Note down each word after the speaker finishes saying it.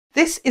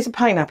This is a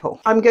pineapple.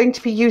 I'm going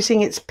to be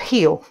using its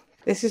peel.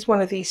 This is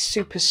one of these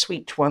super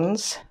sweet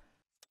ones.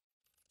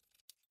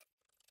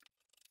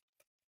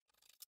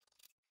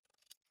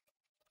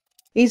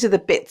 These are the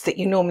bits that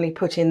you normally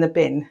put in the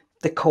bin.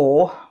 The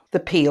core, the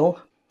peel.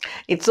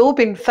 It's all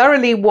been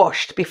thoroughly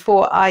washed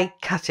before I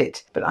cut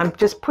it, but I'm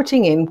just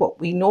putting in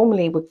what we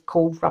normally would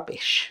call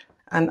rubbish.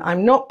 And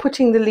I'm not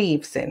putting the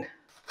leaves in.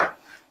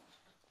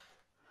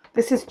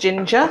 This is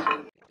ginger.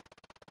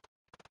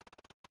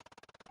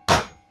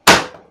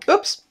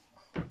 Oops.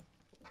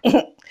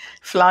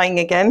 Flying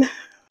again.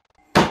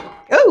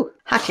 Oh,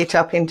 hack it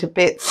up into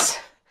bits.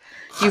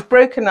 You've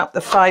broken up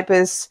the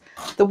fibres.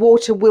 The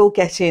water will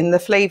get in, the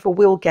flavour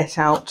will get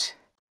out.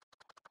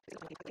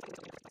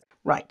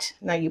 Right,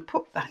 now you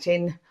put that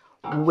in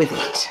with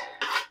it.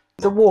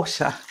 The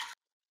water,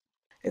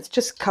 it's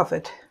just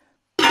covered.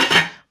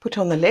 Put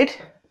on the lid.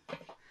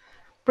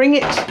 Bring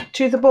it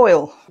to the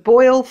boil.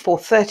 Boil for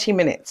 30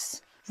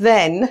 minutes.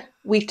 Then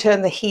we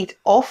turn the heat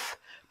off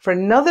for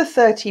another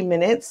 30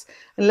 minutes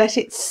and let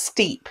it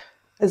steep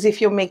as if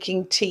you're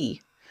making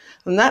tea.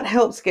 And that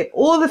helps get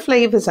all the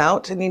flavours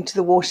out and into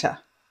the water.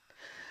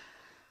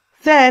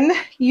 Then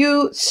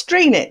you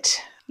strain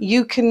it.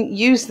 You can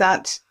use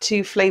that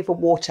to flavour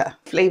water,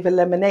 flavour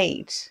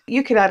lemonade.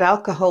 You can add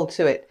alcohol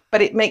to it,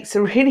 but it makes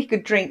a really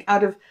good drink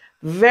out of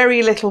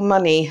very little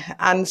money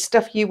and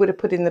stuff you would have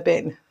put in the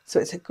bin. So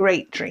it's a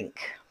great drink.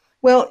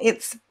 Well,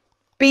 it's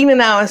been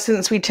an hour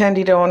since we turned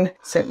it on.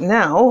 So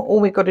now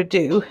all we've got to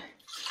do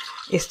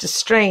is to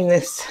strain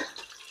this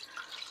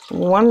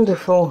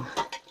wonderful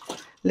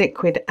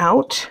liquid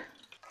out.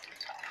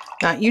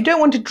 Now you don't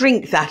want to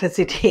drink that as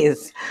it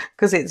is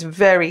because it's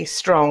very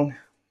strong.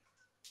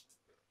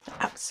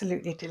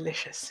 Absolutely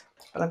delicious.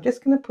 But I'm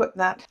just going to put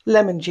that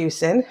lemon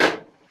juice in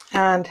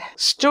and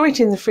store it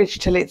in the fridge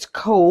till it's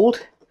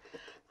cold.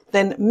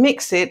 Then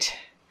mix it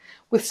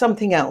with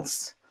something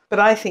else. But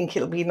I think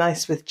it'll be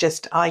nice with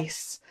just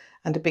ice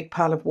and a big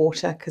pile of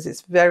water because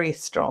it's very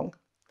strong.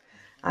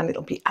 And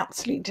it'll be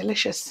absolutely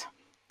delicious.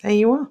 There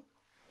you are.